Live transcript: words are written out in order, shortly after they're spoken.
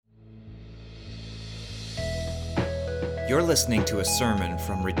You're listening to a sermon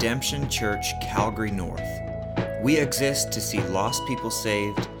from Redemption Church, Calgary North. We exist to see lost people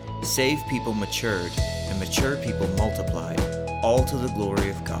saved, saved people matured, and mature people multiplied, all to the glory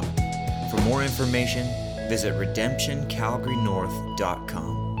of God. For more information, visit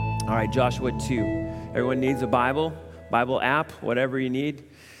redemptioncalgarynorth.com. All right, Joshua 2. Everyone needs a Bible app, whatever you need,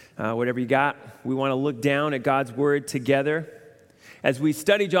 whatever you got. We want to look down at God's Word together. As we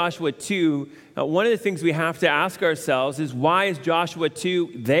study Joshua 2, one of the things we have to ask ourselves is, why is Joshua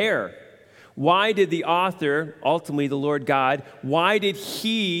 2 there? Why did the author, ultimately the Lord God, why did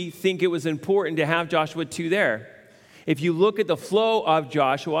he think it was important to have Joshua 2 there? If you look at the flow of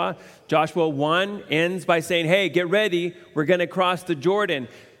Joshua 1 ends by saying, hey, get ready, we're going to cross the Jordan.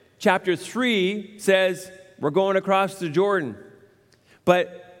 Chapter 3 says, we're going across the Jordan.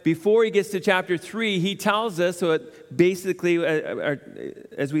 But before he gets to chapter 3, he tells us, so basically,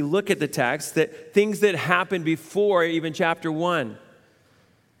 as we look at the text, that things that happened before even chapter 1.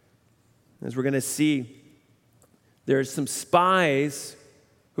 As we're going to see, there's some spies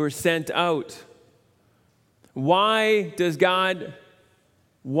who are sent out. Why does God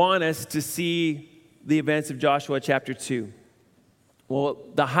want us to see the events of Joshua chapter 2? Well,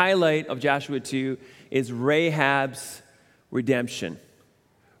 the highlight of Joshua 2 is Rahab's redemption.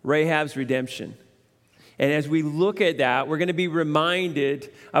 Rahab's redemption. And as we look at that, we're going to be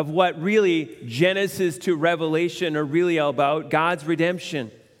reminded of what really Genesis to Revelation are really all about, God's redemption.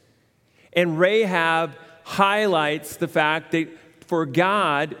 And Rahab highlights the fact that for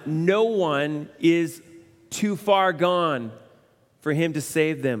God, no one is too far gone for him to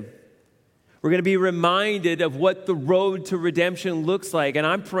save them. We're going to be reminded of what the road to redemption looks like. And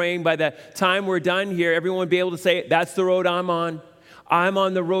I'm praying by the time we're done here, everyone will be able to say, that's the road I'm on. I'm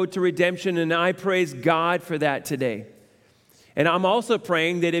on the road to redemption, and I praise God for that today. And I'm also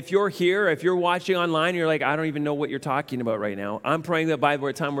praying that if you're here, if you're watching online, and you're like, I don't even know what you're talking about right now. I'm praying that by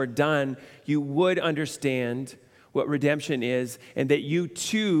the time we're done, you would understand what redemption is, and that you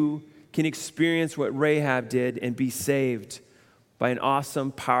too can experience what Rahab did and be saved by an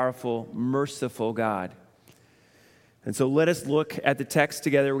awesome, powerful, merciful God. And so let us look at the text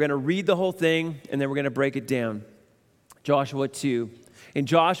together. We're going to read the whole thing, and then we're going to break it down. Joshua 2. And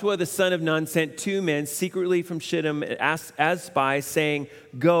Joshua the son of Nun sent 2 men secretly from Shittim as spies, saying,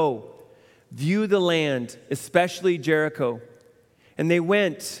 go, view the land, especially Jericho. And they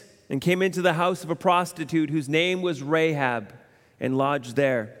went and came into the house of a prostitute whose name was Rahab, and lodged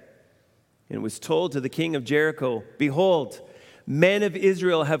there. And it was told to the king of Jericho, behold, men of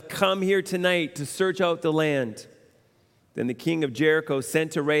Israel have come here tonight to search out the land. Then the king of Jericho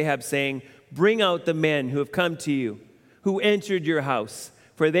sent to Rahab, saying, bring out the men who have come to you, who entered your house,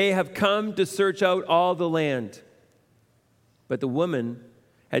 for they have come to search out all the land. But the woman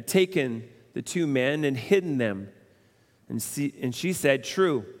had taken the 2 men and hidden them. And she said,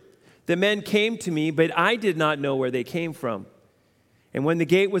 true, the men came to me, but I did not know where they came from. And when the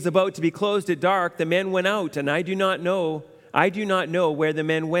gate was about to be closed at dark, the men went out, and I do not know where the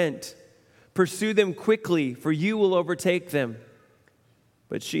men went. Pursue them quickly, for you will overtake them.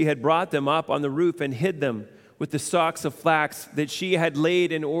 But she had brought them up on the roof and hid them with the stalks of flax that she had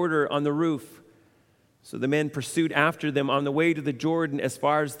laid in order on the roof. So the men pursued after them on the way to the Jordan as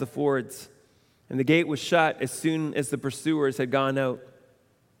far as the fords. And the gate was shut as soon as the pursuers had gone out.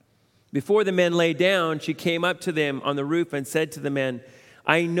 Before the men lay down, she came up to them on the roof and said to the men,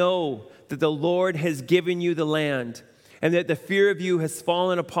 I know that the Lord has given you the land, and that the fear of you has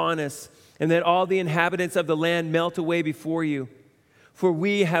fallen upon us, and that all the inhabitants of the land melt away before you. For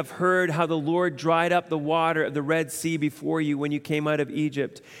we have heard how the Lord dried up the water of the Red Sea before you when you came out of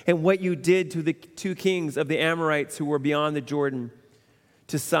Egypt, and what you did to the 2 kings of the Amorites who were beyond the Jordan,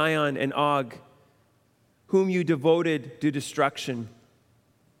 to Sihon and Og, whom you devoted to destruction.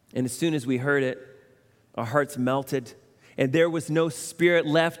 And as soon as we heard it, our hearts melted, and there was no spirit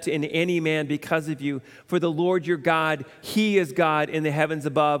left in any man because of you. For the Lord your God, he is God in the heavens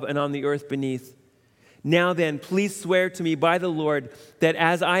above and on the earth beneath. Now then, please swear to me by the Lord that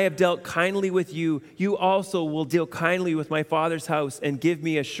as I have dealt kindly with you, you also will deal kindly with my father's house, and give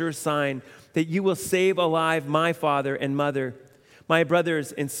me a sure sign that you will save alive my father and mother, my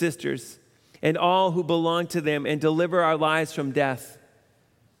brothers and sisters, and all who belong to them, and deliver our lives from death.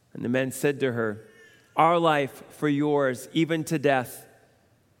 And the men said to her, our life for yours, even to death.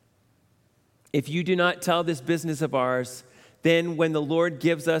 If you do not tell this business of ours, then when the Lord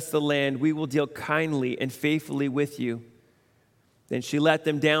gives us the land, we will deal kindly and faithfully with you. Then she let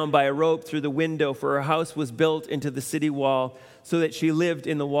them down by a rope through the window, for her house was built into the city wall, so that she lived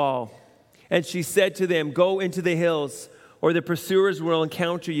in the wall. And she said to them, go into the hills, or the pursuers will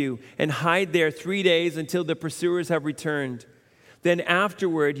encounter you, and hide there 3 days until the pursuers have returned. Then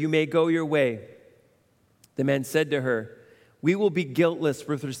afterward you may go your way." The men said to her, "We will be guiltless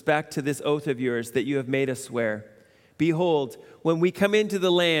with respect to this oath of yours that you have made us swear. Behold, when we come into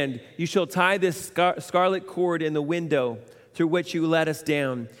the land, you shall tie this scarlet cord in the window through which you let us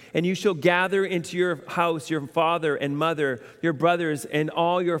down, and you shall gather into your house your father and mother, your brothers, and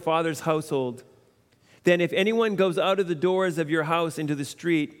all your father's household. Then if anyone goes out of the doors of your house into the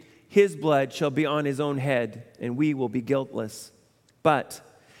street, his blood shall be on his own head, and we will be guiltless. But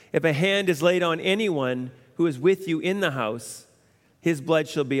if a hand is laid on anyone who is with you in the house, his blood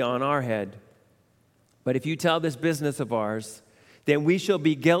shall be on our head. But if you tell this business of ours, then we shall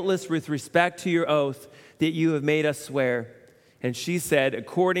be guiltless with respect to your oath that you have made us swear." And she said,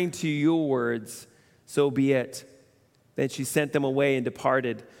 "According to your words, so be it." Then she sent them away and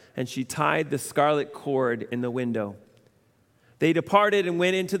departed, and she tied the scarlet cord in the window. They departed and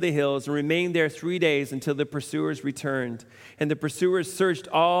went into the hills and remained there 3 days until the pursuers returned. And the pursuers searched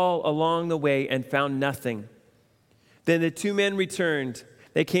all along the way and found nothing. Then the 2 men returned.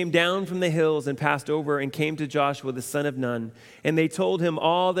 They came down from the hills and passed over and came to Joshua the son of Nun. And they told him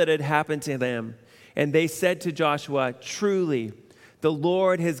all that had happened to them. And they said to Joshua, "Truly, the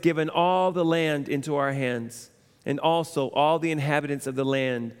Lord has given all the land into our hands. And also all the inhabitants of the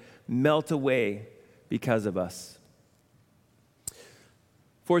land melt away because of us."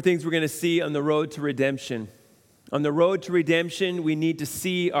 4 things we're going to see on the road to redemption. On the road to redemption, we need to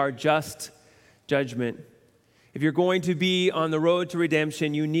see our just judgment. If you're going to be on the road to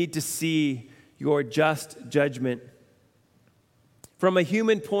redemption, you need to see your just judgment. From a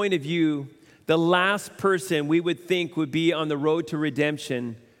human point of view, the last person we would think would be on the road to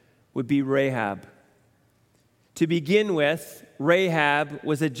redemption would be Rahab. To begin with, Rahab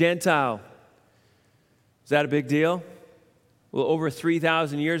was a Gentile. Is that a big deal? Well, over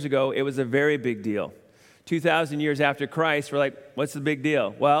 3,000 years ago, it was a very big deal. 2,000 years after Christ, we're like, what's the big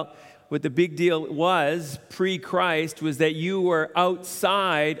deal? Well, what the big deal was pre-Christ was that you were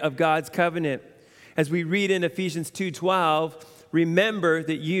outside of God's covenant. As we read in Ephesians 2:12, remember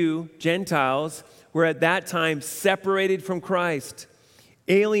that you, Gentiles, were at that time separated from Christ,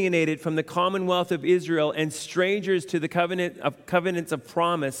 alienated from the commonwealth of Israel, and strangers to the covenants of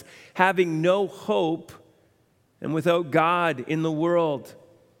promise, having no hope and without God in the world.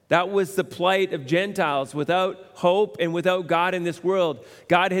 That was the plight of Gentiles, without hope and without God in this world.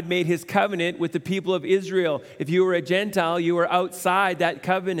 God had made his covenant with the people of Israel. If you were a Gentile, you were outside that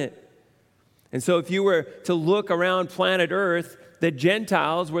covenant. And so if you were to look around planet Earth, the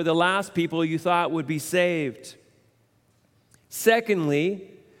Gentiles were the last people you thought would be saved. Secondly,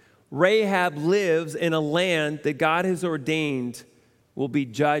 Rahab lives in a land that God has ordained will be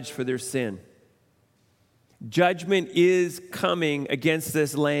judged for their sin. Judgment is coming against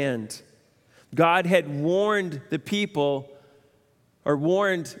this land. God had warned the people, or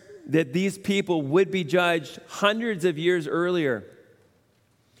warned that these people would be judged hundreds of years earlier.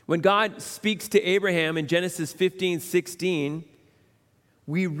 When God speaks to Abraham in Genesis 15:16,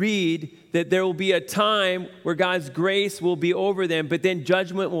 we read that there will be a time where God's grace will be over them, but then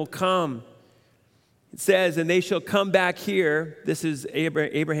judgment will come. It says, "And they shall come back here." This is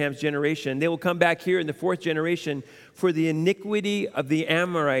Abraham's generation. "They will come back here in the 4th generation, for the iniquity of the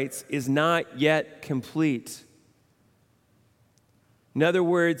Amorites is not yet complete." In other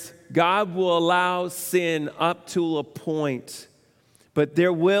words, God will allow sin up to a point, but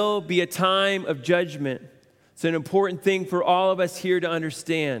there will be a time of judgment. It's an important thing for all of us here to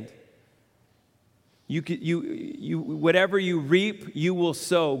understand. Whatever you reap, you will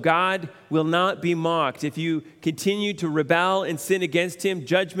sow. God will not be mocked. If you continue to rebel and sin against him,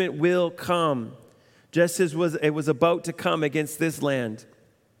 judgment will come, just as it was about to come against this land.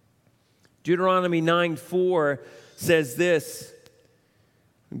 Deuteronomy 9:4 says this,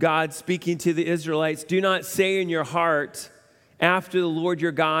 God speaking to the Israelites, "Do not say in your heart, after the Lord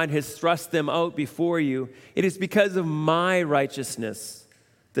your God has thrust them out before you, it is because of my righteousness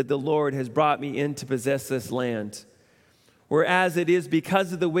that the Lord has brought me in to possess this land. Whereas it is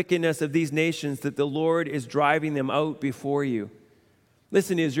because of the wickedness of these nations that the Lord is driving them out before you."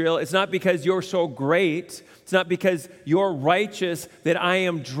 Listen, Israel, it's not because you're so great, it's not because you're righteous that I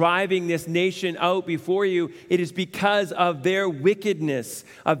am driving this nation out before you. It is because of their wickedness,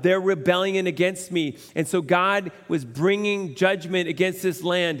 of their rebellion against me. And so God was bringing judgment against this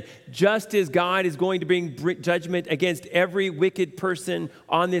land, just as God is going to bring judgment against every wicked person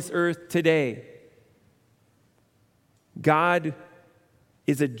on this earth today. God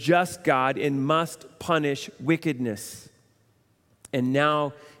is a just God and must punish wickedness. And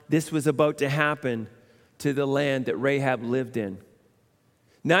now this was about to happen to the land that Rahab lived in.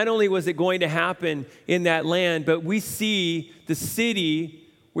 Not only was it going to happen in that land, but we see the city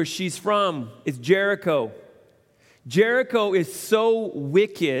where she's from is Jericho. Jericho is so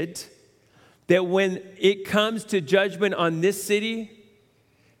wicked that when it comes to judgment on this city,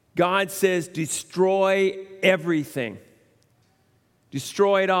 God says, destroy everything.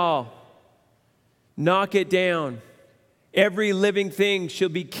 Destroy it all. Knock it down. Every living thing shall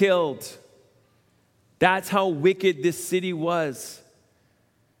be killed. That's how wicked this city was.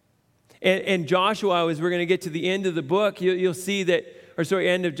 And Joshua, as we're going to get to the end of the book, you'll see that,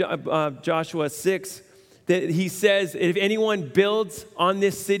 end of Joshua 6, that he says, if anyone builds on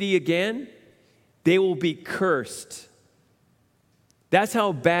this city again, they will be cursed. That's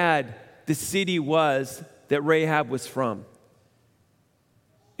how bad the city was that Rahab was from.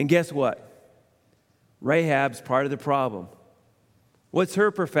 And guess what? Rahab's part of the problem. What's her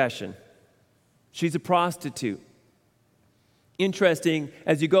profession? She's a prostitute. Interesting,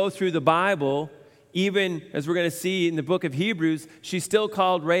 as you go through the Bible, even as we're going to see in the book of Hebrews, she's still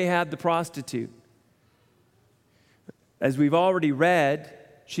called Rahab the prostitute. As we've already read,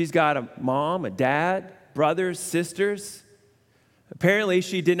 she's got a mom, a dad, brothers, sisters. Apparently,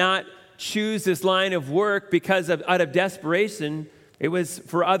 she did not choose this line of work out of desperation. It was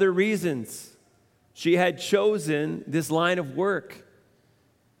for other reasons. She had chosen this line of work.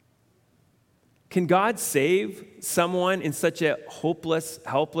 Can God save someone in such a hopeless,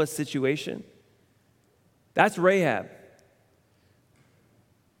 helpless situation? That's Rahab.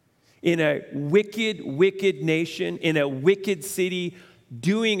 In a wicked, wicked nation, in a wicked city,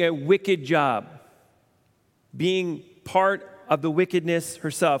 doing a wicked job, being part of the wickedness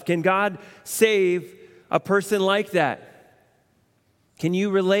herself. Can God save a person like that? Can you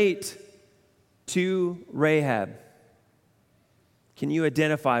relate to Rahab? Can you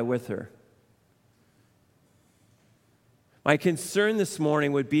identify with her? My concern this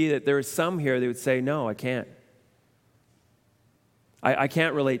morning would be that there are some here that would say, no, I can't. I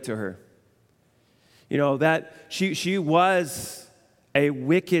can't relate to her. You know, that she was a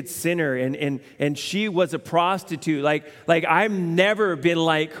wicked sinner and she was a prostitute. Like I've never been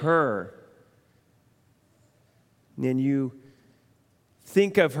like her. And you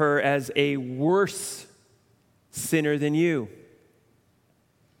think of her as a worse sinner than you.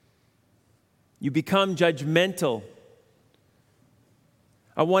 You become judgmental.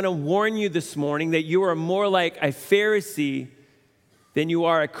 I want to warn you this morning that you are more like a Pharisee than you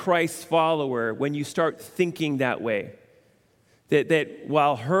are a Christ follower when you start thinking that way. That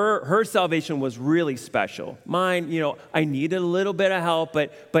while her salvation was really special, mine, I needed a little bit of help,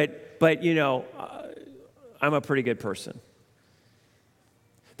 but I'm a pretty good person.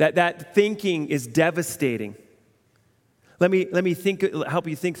 That thinking is devastating. Let me help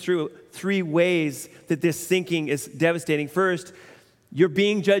you think through 3 ways that this thinking is devastating. First, you're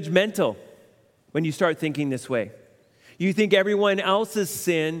being judgmental when you start thinking this way. You think everyone else's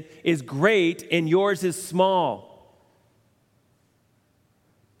sin is great and yours is small.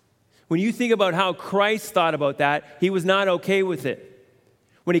 When you think about how Christ thought about that, he was not okay with it.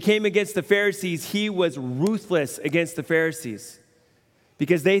 When he came against the Pharisees, he was ruthless against the Pharisees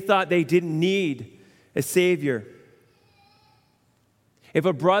because they thought they didn't need a Savior. If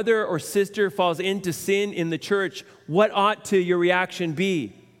a brother or sister falls into sin in the church, what ought to your reaction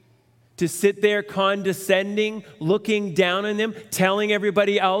be? To sit there condescending, looking down on them, telling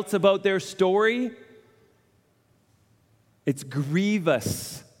everybody else about their story? It's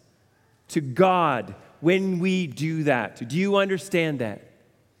grievous to God when we do that. Do you understand that?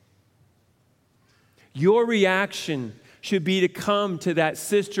 Your reaction should be to come to that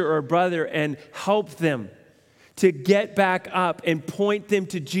sister or brother and help them to get back up and point them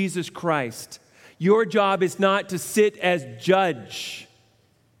to Jesus Christ. Your job is not to sit as judge.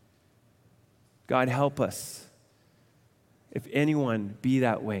 God, help us. If anyone be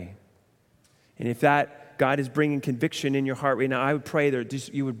that way. And if that God is bringing conviction in your heart right now, I would pray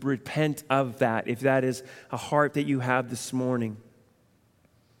that you would repent of that, if that is a heart that you have this morning.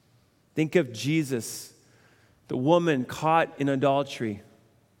 Think of Jesus, the woman caught in adultery.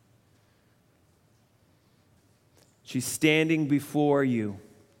 She's standing before you.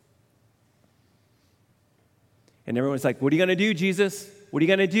 And everyone's like, what are you going to do, Jesus? What are you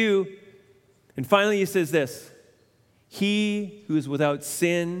going to do? And finally he says this, he who is without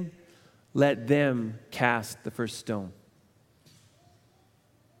sin, let them cast the first stone.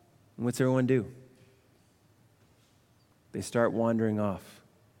 And what's everyone do? They start wandering off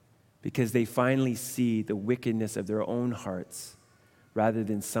because they finally see the wickedness of their own hearts rather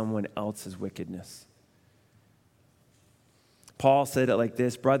than someone else's wickedness. Paul said it like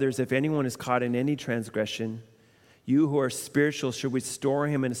this: brothers, if anyone is caught in any transgression, you who are spiritual should restore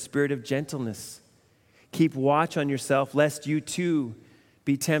him in a spirit of gentleness. Keep watch on yourself, lest you too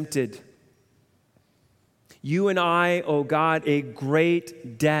be tempted. You and I owe God a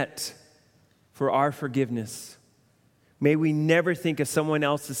great debt for our forgiveness. May we never think of someone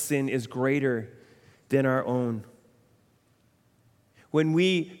else's sin as greater than our own. When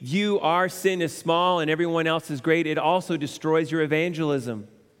we view our sin as small and everyone else as great, it also destroys your evangelism.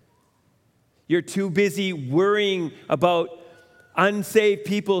 You're too busy worrying about unsaved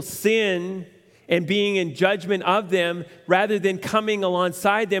people's sin and being in judgment of them rather than coming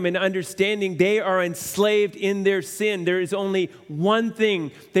alongside them and understanding they are enslaved in their sin. There is only one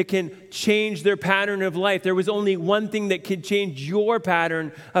thing that can change their pattern of life. There was only one thing that can change your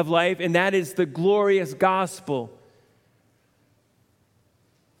pattern of life, and that is the glorious gospel.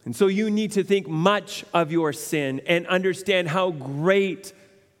 And so you need to think much of your sin and understand how great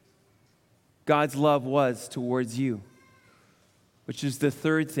God's love was towards you. Which is the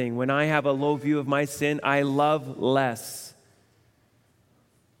third thing. When I have a low view of my sin, I love less.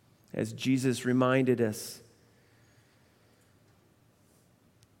 As Jesus reminded us.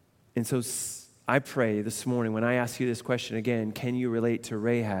 And so I pray this morning, when I ask you this question again, can you relate to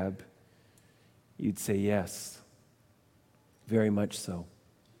Rahab? You'd say yes. Very much so.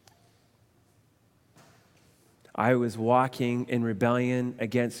 I was walking in rebellion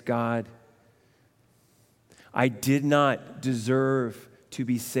against God. I did not deserve to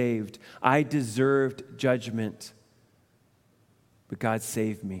be saved. I deserved judgment. But God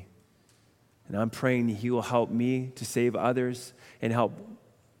saved me. And I'm praying that He will help me to save others and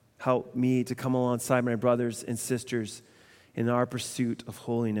help me to come alongside my brothers and sisters in our pursuit of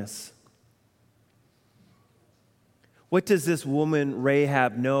holiness. What does this woman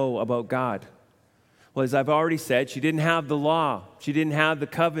Rahab know about God? Well, as I've already said, she didn't have the law. She didn't have the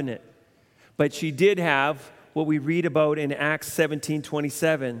covenant. But she did have what we read about in Acts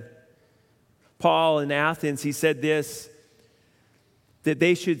 17:27. Paul in Athens, he said this, that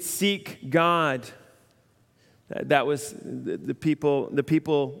they should seek God. That was the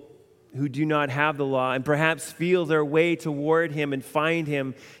people who do not have the law, and perhaps feel their way toward Him and find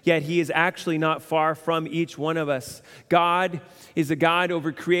Him, yet He is actually not far from each one of us. God is a God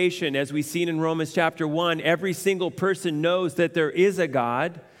over creation. As we've seen in Romans chapter 1, every single person knows that there is a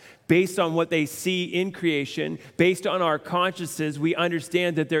God. Based on what they see in creation, based on our consciences, we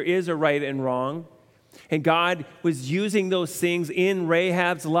understand that there is a right and wrong. And God was using those things in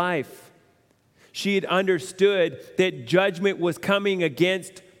Rahab's life. She had understood that judgment was coming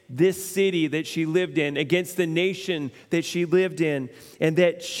against this city that she lived in, against the nation that she lived in, and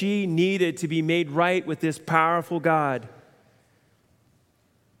that she needed to be made right with this powerful God.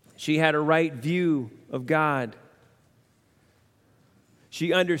 She had a right view of God.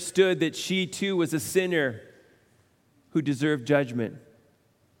 She understood that she too was a sinner who deserved judgment.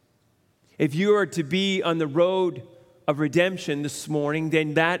 If you are to be on the road of redemption this morning,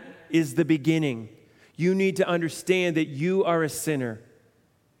 then that is the beginning. You need to understand that you are a sinner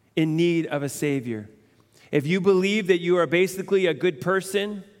in need of a Savior. If you believe that you are basically a good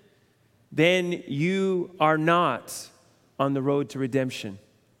person, then you are not on the road to redemption.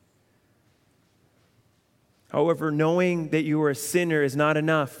 However, knowing that you are a sinner is not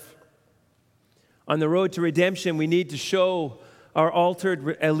enough. On the road to redemption, we need to show our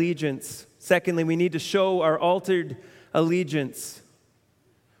altered allegiance. Secondly, we need to show our altered allegiance.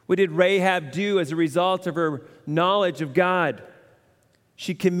 What did Rahab do as a result of her knowledge of God?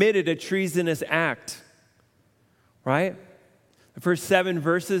 She committed a treasonous act, right? The first 7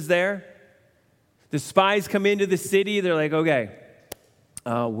 verses there. The spies come into the city. They're like, okay,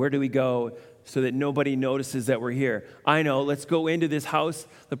 where do we go so that nobody notices that we're here? I know, let's go into this house,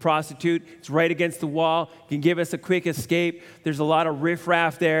 the prostitute. It's right against the wall. Can give us a quick escape. There's a lot of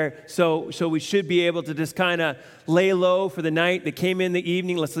riffraff there, so we should be able to just kind of lay low for the night. They came in the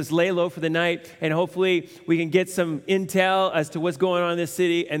evening. Let's just lay low for the night, and hopefully we can get some intel as to what's going on in this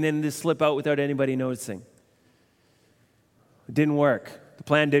city, and then just slip out without anybody noticing. It didn't work. The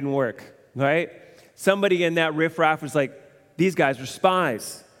plan didn't work, right? Somebody in that riffraff was like, these guys are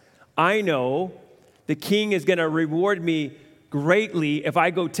spies. I know the king is going to reward me greatly if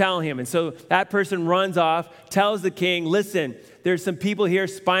I go tell him. And so that person runs off, tells the king, listen, there's some people here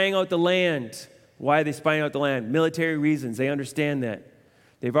spying out the land. Why are they spying out the land? Military reasons. They understand that.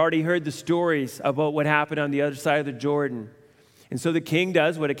 They've already heard the stories about what happened on the other side of the Jordan. And so the king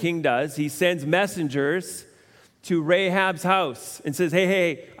does what a king does. He sends messengers to Rahab's house and says,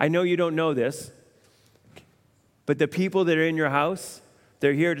 hey, I know you don't know this, but the people that are in your house,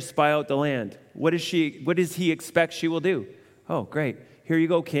 they're here to spy out the land. What does he expect she will do? Oh, great. Here you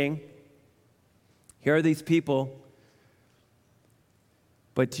go, king. Here are these people.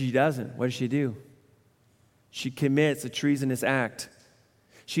 But she doesn't. What does she do? She commits a treasonous act.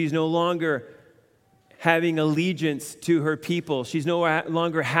 She's no longer having allegiance to her people. She's no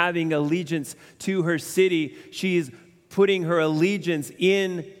longer having allegiance to her city. She's putting her allegiance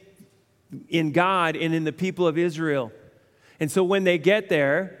in God and in the people of Israel. And so when they get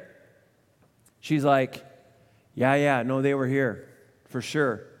there, she's like, yeah, no, they were here for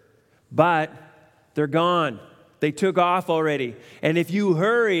sure. But they're gone. They took off already. And if you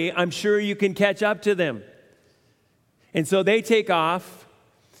hurry, I'm sure you can catch up to them. And so they take off,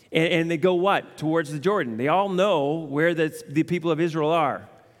 and they go what? Towards the Jordan. They all know where the people of Israel are.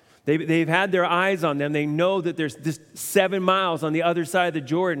 They've had their eyes on them. They know that there's just 7 miles on the other side of the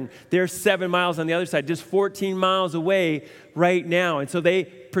Jordan. They're 7 miles on the other side, just 14 miles away right now. And so they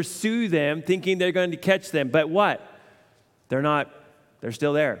pursue them, thinking they're going to catch them. But what? They're not. They're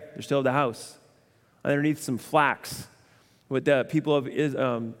still there. They're still at the house, underneath some flax. What the people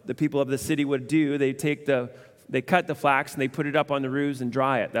of the city would do, they cut the flax and they put it up on the roofs and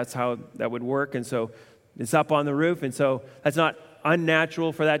dry it. That's how that would work. And so it's up on the roof, and so that's not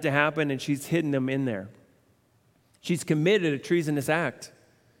unnatural for that to happen, and she's hidden them in there. She's committed a treasonous act.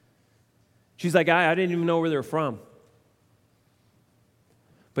 She's like, I didn't even know where they're from.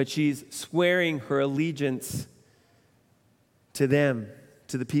 But she's swearing her allegiance to them,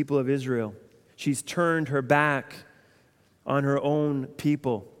 to the people of Israel. She's turned her back on her own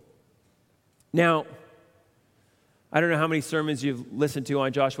people. Now, I don't know how many sermons you've listened to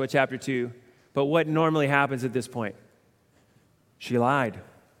on Joshua chapter 2, but what normally happens at this point? She lied.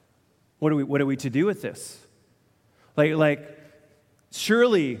 What are we to do with this? Like,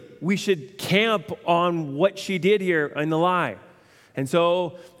 surely we should camp on what she did here in the lie. And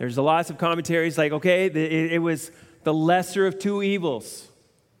so there's lots of commentaries like, okay, it was the lesser of two evils.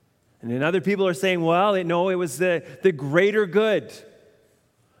 And then other people are saying, well, it was the greater good.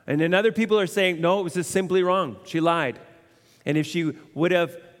 And then other people are saying, no, it was just simply wrong. She lied. And if she would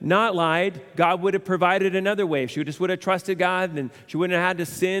have not lied, God would have provided another way. If she just would have trusted God, then she wouldn't have had to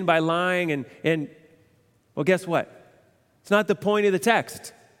sin by lying. And well, guess what? It's not the point of the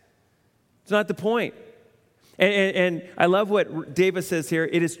text. It's not the point. And I love what David says here.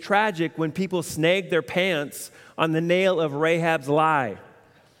 It is tragic when people snag their pants on the nail of Rahab's lie,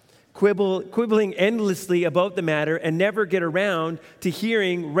 quibbling endlessly about the matter and never get around to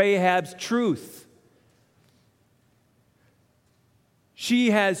hearing Rahab's truth.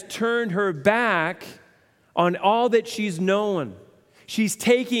 She has turned her back on all that she's known. She's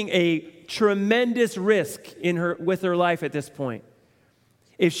taking a tremendous risk with her life at this point.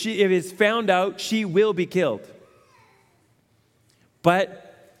 If it's found out, she will be killed.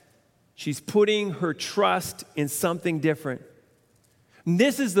 But she's putting her trust in something different. And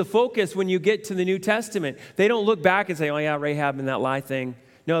this is the focus when you get to the New Testament. They don't look back and say, oh yeah, Rahab and that lie thing.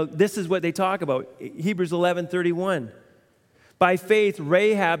 No, this is what they talk about. Hebrews 11:31. By faith,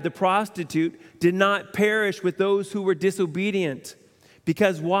 Rahab the prostitute did not perish with those who were disobedient.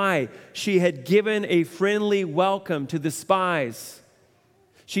 Because why? She had given a friendly welcome to the spies.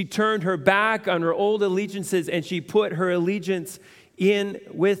 She turned her back on her old allegiances and she put her allegiance in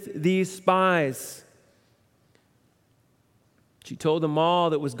with these spies. She told them all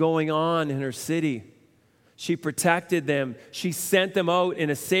that was going on in her city. She protected them. She sent them out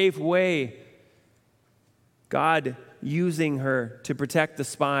in a safe way. God using her to protect the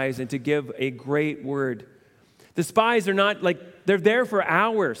spies and to give a great word. The spies are not like, they're there for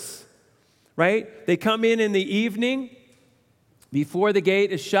hours, right? They come in the evening before the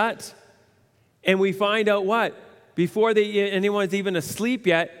gate is shut, and we find out what? Before anyone's even asleep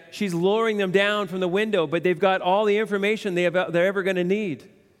yet, she's lowering them down from the window, but they've got all the information they're ever going to need.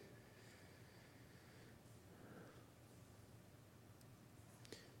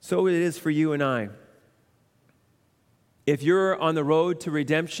 So it is for you and I. If you're on the road to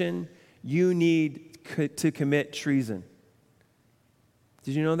redemption, you need to commit treason.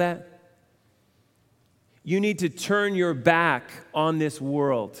 Did you know that? You need to turn your back on this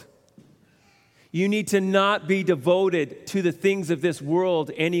world. You need to not be devoted to the things of this world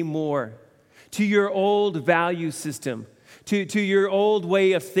anymore, to your old value system, to your old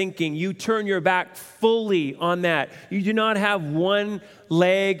way of thinking. You turn your back fully on that. You do not have one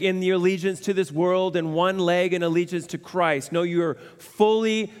leg in your allegiance to this world and one leg in allegiance to Christ. No, you're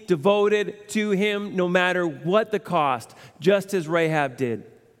fully devoted to Him no matter what the cost, just as Rahab did.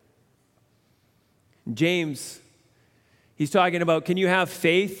 James, he's talking about, can you have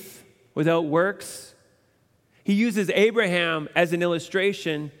faith without works? He uses Abraham as an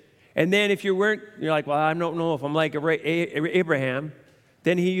illustration, And then if you're like, well, I don't know if I'm like Abraham,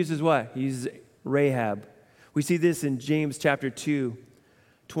 then he uses what? He uses Rahab. We see this in James chapter 2,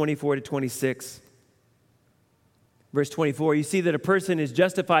 24 to 26. Verse 24, you see that a person is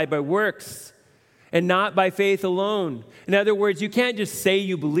justified by works and not by faith alone. In other words, you can't just say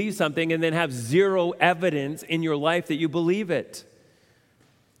you believe something and then have zero evidence in your life that you believe it.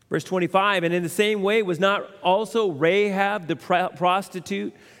 Verse 25, and in the same way, was not also Rahab the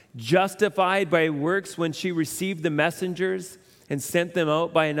prostitute justified by works when she received the messengers and sent them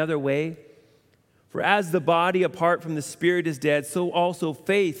out by another way? For as the body apart from the spirit is dead, so also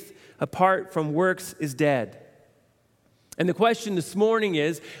faith apart from works is dead. And the question this morning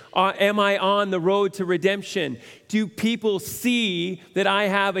is, am I on the road to redemption? Do people see that I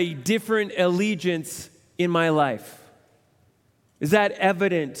have a different allegiance in my life? Is that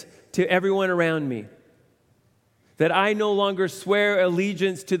evident to everyone around me? That I no longer swear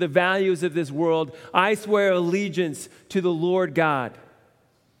allegiance to the values of this world. I swear allegiance to the Lord God.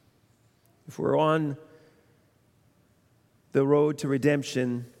 If we're on the road to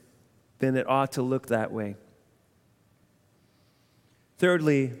redemption, then it ought to look that way.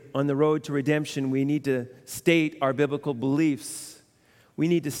 Thirdly, on the road to redemption, we need to state our biblical beliefs. We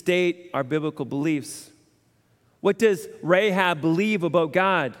need to state our biblical beliefs. What does Rahab believe about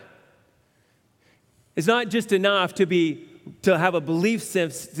God? It's not just enough to have a belief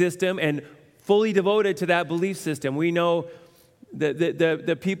system and fully devoted to that belief system. We know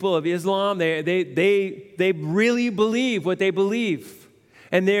the people of Islam, they really believe what they believe.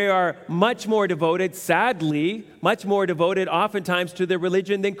 And they are much more devoted, sadly, much more devoted oftentimes to their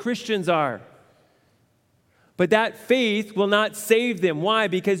religion than Christians are. But that faith will not save them. Why?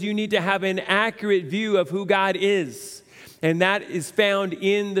 Because you need to have an accurate view of who God is. And that is found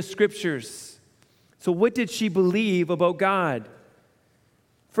in the Scriptures. So what did she believe about God?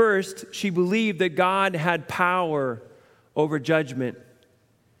 First, she believed that God had power over judgment.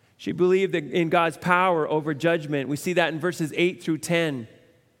 She believed in God's power over judgment. We see that in verses 8 through 10.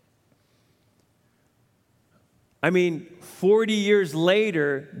 40 years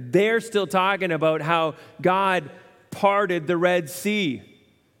later, they're still talking about how God parted the Red Sea.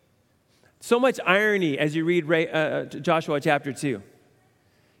 So much irony as you read Joshua chapter 2.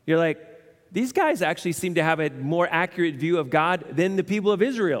 You're like, these guys actually seem to have a more accurate view of God than the people of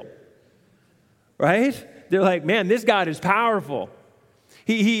Israel, right? They're like, man, this God is powerful.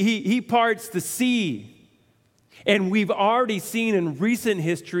 He parts the sea. And we've already seen in recent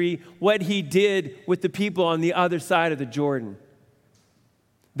history what he did with the people on the other side of the Jordan.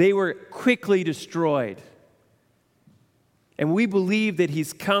 They were quickly destroyed. And we believe that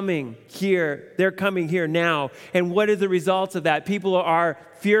he's coming here. They're coming here now. And what are the results of that? People are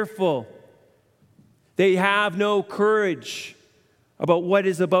fearful. They have no courage about what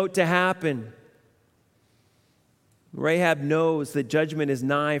is about to happen. Rahab knows that judgment is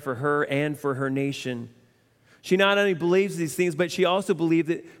nigh for her and for her nation. She not only believes these things, but she also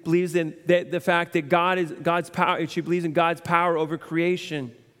believes in the fact that God is God's power. She believes in God's power over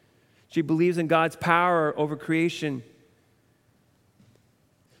creation. She believes in God's power over creation.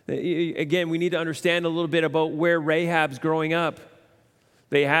 Again, we need to understand a little bit about where Rahab's growing up.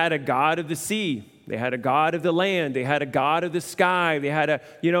 They had a god of the sea. They had a god of the land. They had a god of the sky. They had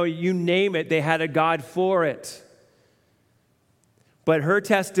you name it, they had a god for it. But her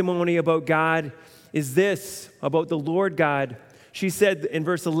testimony about God is this, about the Lord God. She said in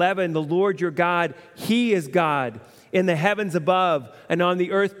verse 11, the Lord your God, he is God in the heavens above and on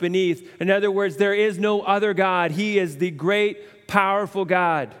the earth beneath. In other words, there is no other God. He is the great, powerful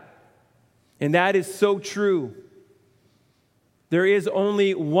God. And that is so true. There is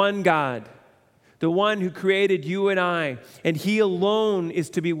only one God, the one who created you and I, and he alone is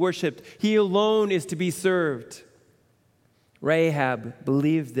to be worshiped. He alone is to be served. Rahab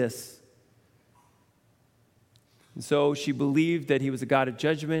believed this. And so she believed that he was a God of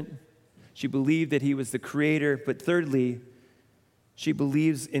judgment. She believed that he was the creator. But thirdly, she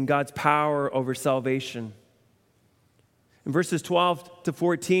believes in God's power over salvation. In verses 12 to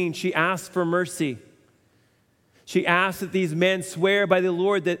 14, she asks for mercy. She asks that these men swear by the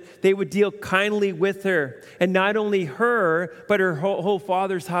Lord that they would deal kindly with her, and not only her, but her whole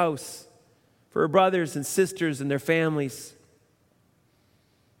father's house, for her brothers and sisters and their families.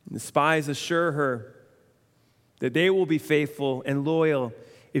 And the spies assure her that they will be faithful and loyal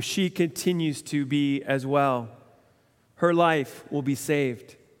if she continues to be as well. Her life will be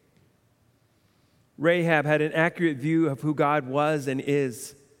saved. Rahab had an accurate view of who God was and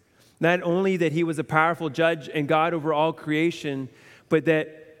is. Not only that he was a powerful judge and God over all creation, but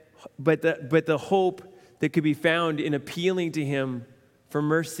the hope that could be found in appealing to him for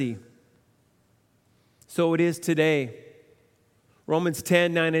mercy. So it is today. Romans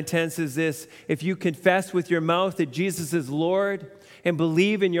 10, 9 and 10 says this: if you confess with your mouth that Jesus is Lord and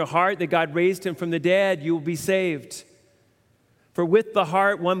believe in your heart that God raised him from the dead, you will be saved. For with the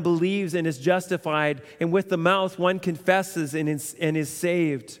heart one believes and is justified, and with the mouth one confesses and is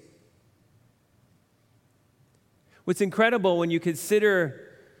saved. What's incredible when you consider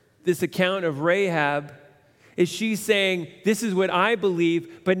this account of Rahab is she's saying, this is what I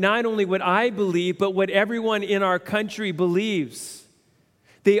believe, but not only what I believe, but what everyone in our country believes.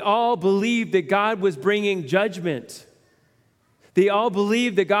 They all believed that God was bringing judgment. They all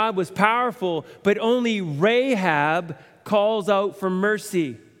believed that God was powerful, but only Rahab calls out for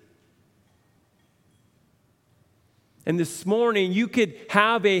mercy. And this morning, you could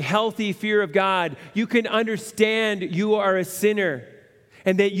have a healthy fear of God. You can understand you are a sinner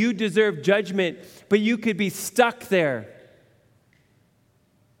and that you deserve judgment, but you could be stuck there.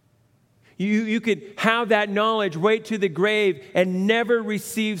 You could have that knowledge right to the grave and never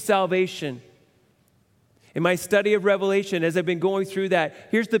receive salvation. In my study of Revelation, as I've been going through that,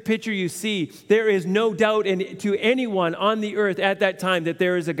 here's the picture you see. There is no doubt to anyone on the earth at that time that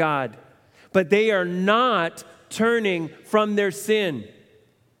there is a God. But they are not turning from their sin.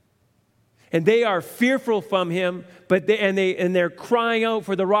 And they are fearful from him, but they're crying out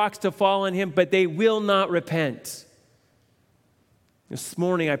for the rocks to fall on him, but they will not repent. This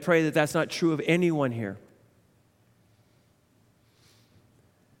morning, I pray that that's not true of anyone here.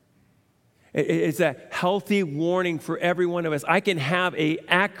 It's a healthy warning for every one of us. I can have an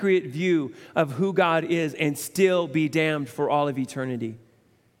accurate view of who God is and still be damned for all of eternity.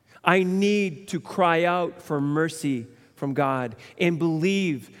 I need to cry out for mercy from God and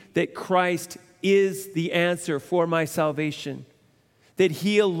believe that Christ is the answer for my salvation, that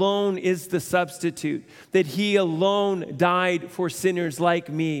he alone is the substitute, that he alone died for sinners like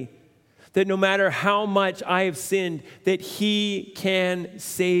me, that no matter how much I have sinned, that he can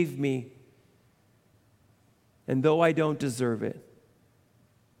save me. And though I don't deserve it,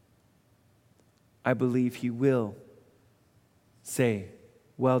 I believe he will say,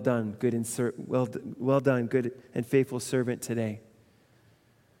 well done, good and faithful servant today.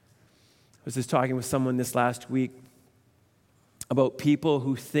 I was just talking with someone this last week about people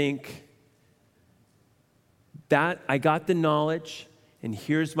who think that I got the knowledge and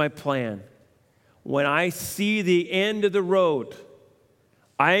here's my plan. When I see the end of the road,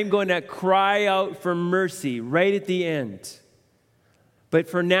 I'm going to cry out for mercy right at the end. But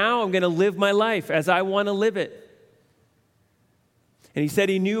for now, I'm going to live my life as I want to live it. And he said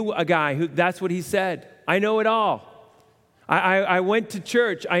he knew a guy who, that's what he said. I know it all. I went to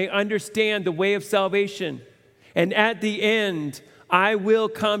church. I understand the way of salvation. And at the end, I will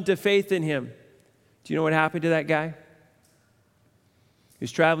come to faith in him. Do you know what happened to that guy? He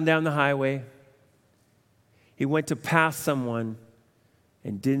was traveling down the highway. He went to pass someone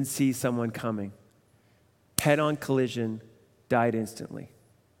and didn't see someone coming. Head-on collision, died instantly.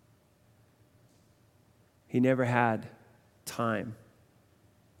 He never had time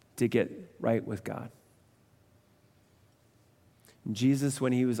to get right with God. And Jesus,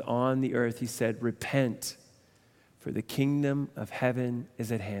 when he was on the earth, he said, repent, for the kingdom of heaven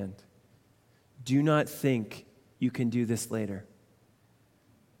is at hand. Do not think you can do this later.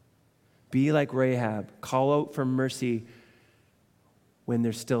 Be like Rahab. Call out for mercy when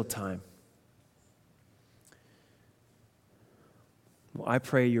there's still time. Well, I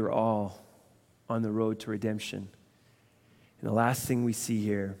pray you're all on the road to redemption. And the last thing we see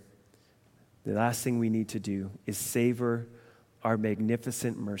here, the last thing we need to do is savor our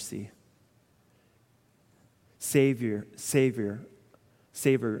magnificent mercy. Savor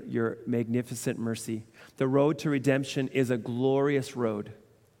your magnificent mercy. The road to redemption is a glorious road.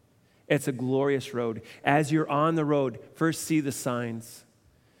 It's a glorious road. As you're on the road, first see the signs.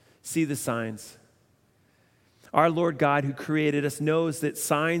 See the signs. Our Lord God who created us knows that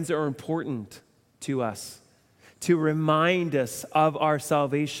signs are important to us to remind us of our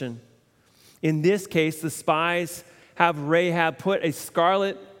salvation. In this case, the spies have Rahab put a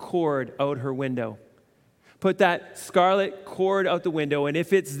scarlet cord out her window. Put that scarlet cord out the window, and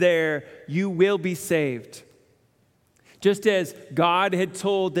if it's there, you will be saved. Just as God had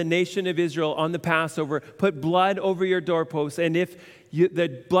told the nation of Israel on the Passover, put blood over your doorposts, and if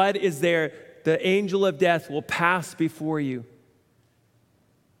the blood is there, the angel of death will pass before you.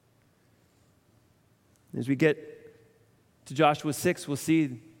 As we get to Joshua 6, we'll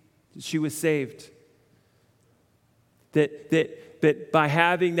see that she was saved. That by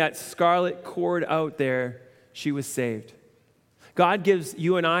having that scarlet cord out there, she was saved. God gives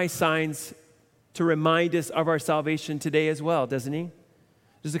you and I signs to remind us of our salvation today as well, doesn't he?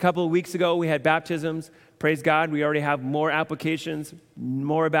 Just a couple of weeks ago, we had baptisms. Praise God, we already have more applications,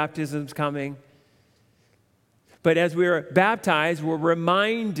 more baptisms coming. But as we are baptized, we're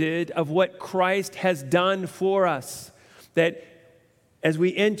reminded of what Christ has done for us. That as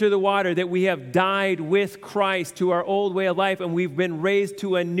we enter the water, that we have died with Christ to our old way of life, and we've been raised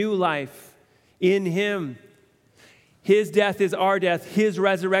to a new life in Him. His death is our death. His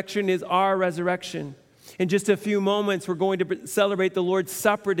resurrection is our resurrection. In just a few moments, we're going to celebrate the Lord's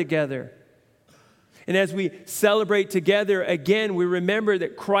Supper together. And as we celebrate together, again, we remember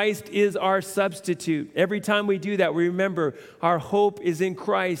that Christ is our substitute. Every time we do that, we remember our hope is in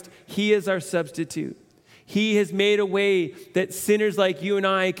Christ. He is our substitute. He has made a way that sinners like you and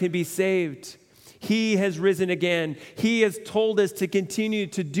I can be saved. He has risen again. He has told us to continue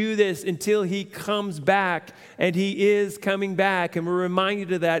to do this until He comes back, and He is coming back. And we're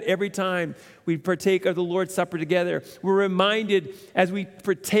reminded of that every time we partake of the Lord's Supper together. We're reminded as we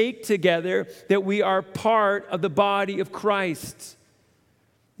partake together that we are part of the body of Christ.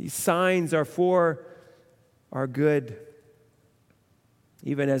 These signs are for our good.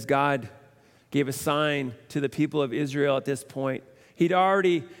 Even as God gave a sign to the people of Israel at this point, He'd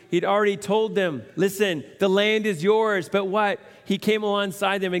already told them, listen, the land is yours. But what? He came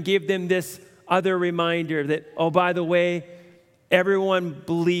alongside them and gave them this other reminder that, oh, by the way, everyone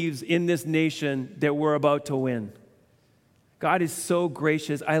believes in this nation that we're about to win. God is so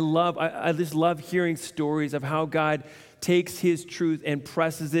gracious. I just love hearing stories of how God takes His truth and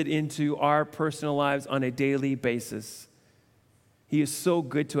presses it into our personal lives on a daily basis. He is so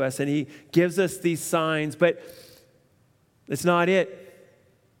good to us, and He gives us these signs, but it's not it.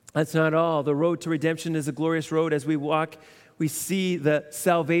 That's not all. The road to redemption is a glorious road. As we walk, we see the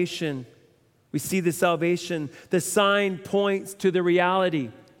salvation. We see the salvation. The sign points to the reality.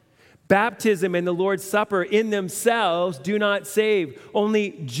 Baptism and the Lord's Supper in themselves do not save.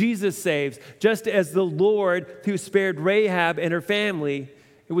 Only Jesus saves. Just as the Lord who spared Rahab and her family,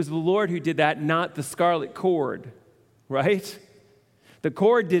 it was the Lord who did that, not the scarlet cord, right? The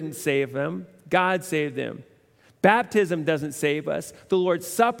cord didn't save them. God saved them. Baptism doesn't save us. The Lord's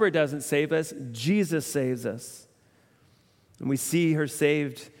Supper doesn't save us. Jesus saves us. And we see her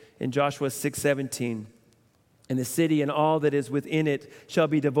saved in Joshua 6:17. And the city and all that is within it shall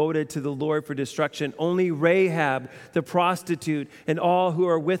be devoted to the Lord for destruction. Only Rahab, the prostitute, and all who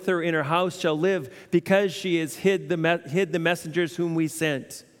are with her in her house shall live, because she has hid the messengers whom we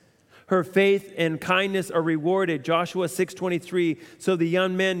sent. Her faith and kindness are rewarded. Joshua 6:23. So the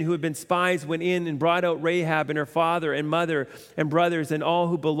young men who had been spies went in and brought out Rahab and her father and mother and brothers and all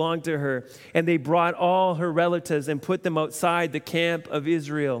who belonged to her. And they brought all her relatives and put them outside the camp of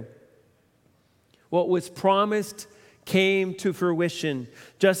Israel. What was promised came to fruition,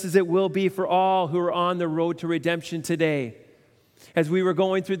 just as it will be for all who are on the road to redemption today. As we were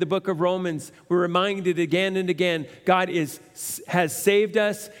going through the book of Romans, we're reminded again and again, God has saved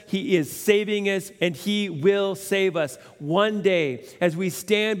us, He is saving us, and He will save us. One day, as we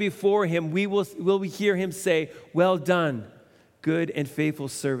stand before Him, will we hear Him say, well done, good and faithful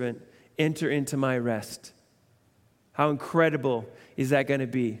servant, enter into my rest. How incredible is that going to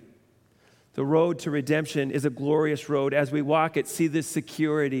be? The road to redemption is a glorious road. As we walk it, see this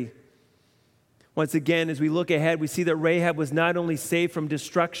security. Once again, as we look ahead, we see that Rahab was not only saved from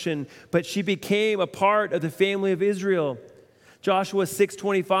destruction, but she became a part of the family of Israel. Joshua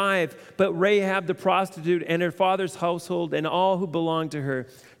 6:25, but Rahab the prostitute and her father's household and all who belonged to her,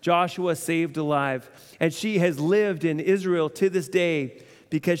 Joshua saved alive. And she has lived in Israel to this day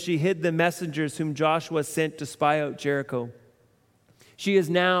because she hid the messengers whom Joshua sent to spy out Jericho. She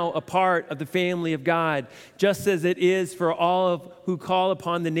is now a part of the family of God, just as it is for all who call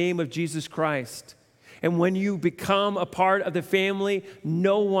upon the name of Jesus Christ. And when you become a part of the family,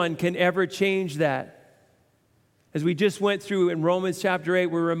 no one can ever change that. As we just went through in Romans chapter 8,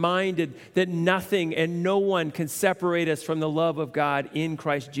 we're reminded that nothing and no one can separate us from the love of God in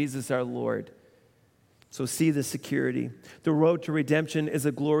Christ Jesus our Lord. So see the security. The road to redemption is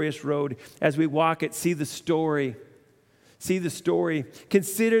a glorious road. As we walk it, see the story. See the story.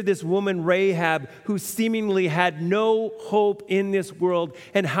 Consider this woman Rahab, who seemingly had no hope in this world,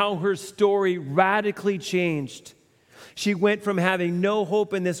 and how her story radically changed. She went from having no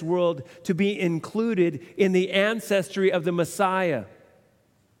hope in this world to be included in the ancestry of the Messiah.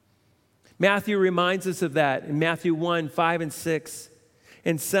 Matthew reminds us of that in Matthew 1:5 and 6.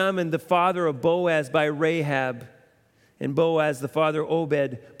 And Salmon, the father of Boaz by Rahab, and Boaz, the father of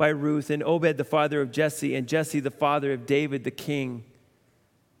Obed by Ruth, and Obed, the father of Jesse, and Jesse, the father of David, the king.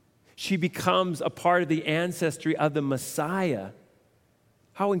 She becomes a part of the ancestry of the Messiah.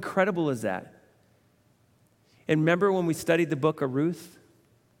 How incredible is that? And remember when we studied the book of Ruth?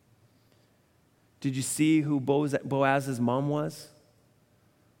 Did you see who Boaz's mom was?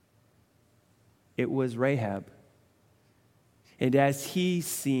 It was Rahab. And as he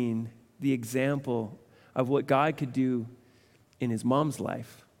seen the example of what God could do in his mom's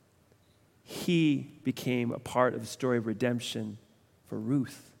life, he became a part of the story of redemption for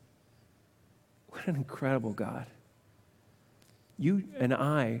Ruth. What an incredible God. You and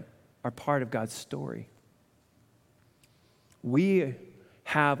I are part of God's story. We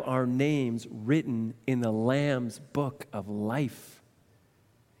have our names written in the Lamb's book of life.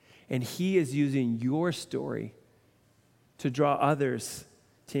 And he is using your story to draw others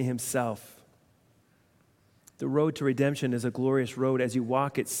to himself. The road to redemption is a glorious road. As you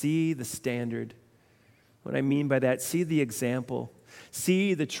walk it, see the standard. What I mean by that, see the example.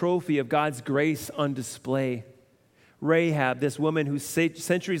 See the trophy of God's grace on display. Rahab, this woman who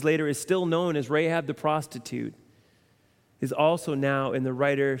centuries later is still known as Rahab the prostitute, is also now in the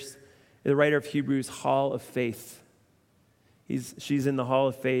writer of Hebrews' Hall of Faith. She's in the Hall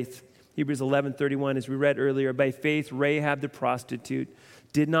of Faith. Hebrews 11:31, as we read earlier, by faith Rahab the prostitute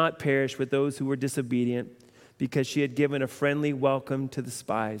did not perish with those who were disobedient, because she had given a friendly welcome to the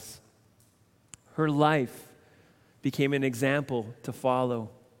spies. Her life became an example to follow,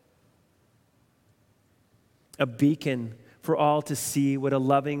 a beacon for all to see what a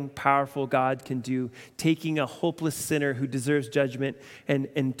loving, powerful God can do, taking a hopeless sinner who deserves judgment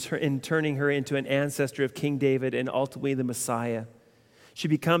and turning her into an ancestor of King David and ultimately the Messiah. She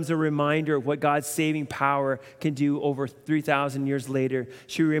becomes a reminder of what God's saving power can do over 3,000 years later.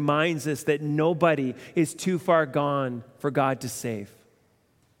 She reminds us that nobody is too far gone for God to save.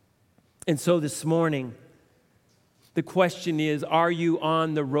 And so this morning, the question is, are you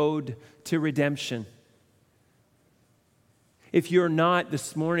on the road to redemption? If you're not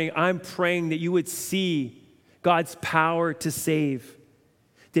this morning, I'm praying that you would see God's power to save,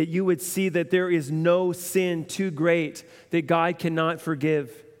 that you would see that there is no sin too great that God cannot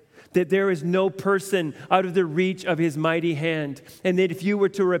forgive, that there is no person out of the reach of his mighty hand, and that if you were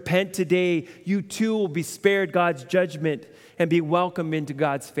to repent today, you too will be spared God's judgment and be welcomed into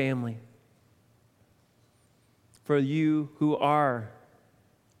God's family. For you who are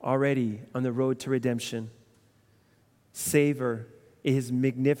already on the road to redemption, savor his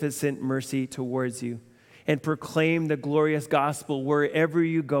magnificent mercy towards you and proclaim the glorious gospel wherever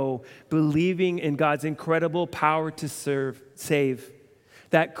you go, believing in God's incredible power to save.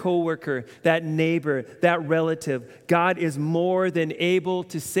 That coworker, that neighbor, that relative, God is more than able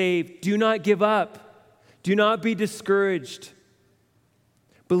to save. Do not give up. Do not be discouraged.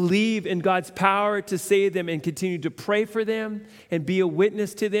 Believe in God's power to save them and continue to pray for them and be a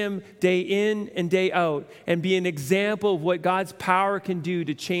witness to them day in and day out and be an example of what God's power can do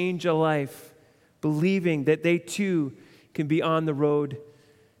to change a life, believing that they too can be on the road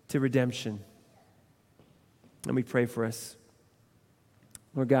to redemption. Let me pray for us.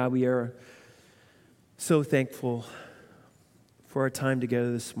 Lord God, we are so thankful for our time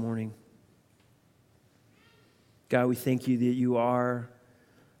together this morning. God, we thank you that you are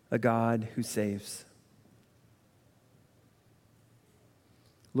a God who saves.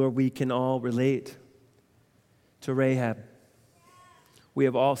 Lord, we can all relate to Rahab. We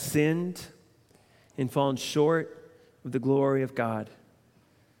have all sinned and fallen short of the glory of God.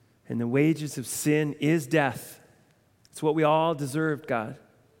 And the wages of sin is death. It's what we all deserve, God.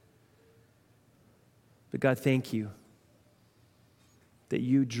 But God, thank you that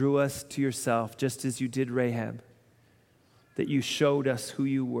you drew us to yourself just as you did Rahab, that you showed us who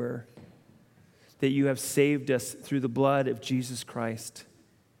you were, that you have saved us through the blood of Jesus Christ.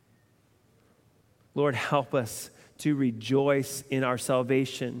 Lord, help us to rejoice in our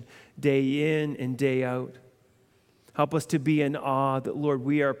salvation day in and day out. Help us to be in awe that, Lord,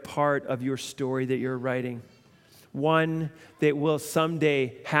 we are part of your story that you're writing, one that will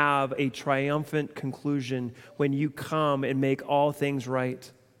someday have a triumphant conclusion when you come and make all things right.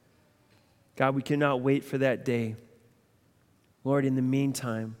 God, we cannot wait for that day. Lord, in the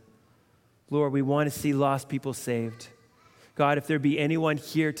meantime, Lord, we want to see lost people saved. God, if there be anyone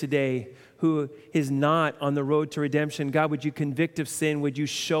here today who is not on the road to redemption, God, would you convict of sin? Would you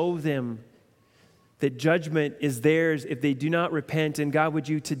show them that judgment is theirs if they do not repent? And God, would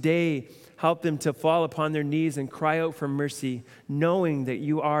you today help them to fall upon their knees and cry out for mercy, knowing that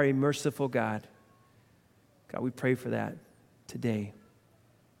you are a merciful God? God, we pray for that today.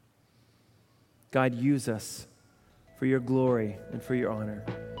 God, use us for your glory and for your honor.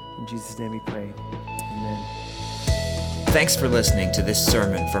 In Jesus' name we pray. Amen. Thanks for listening to this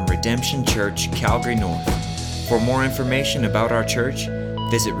sermon from Redemption Church, Calgary North. For more information about our church,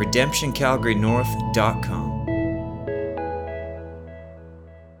 visit redemptioncalgarynorth.com.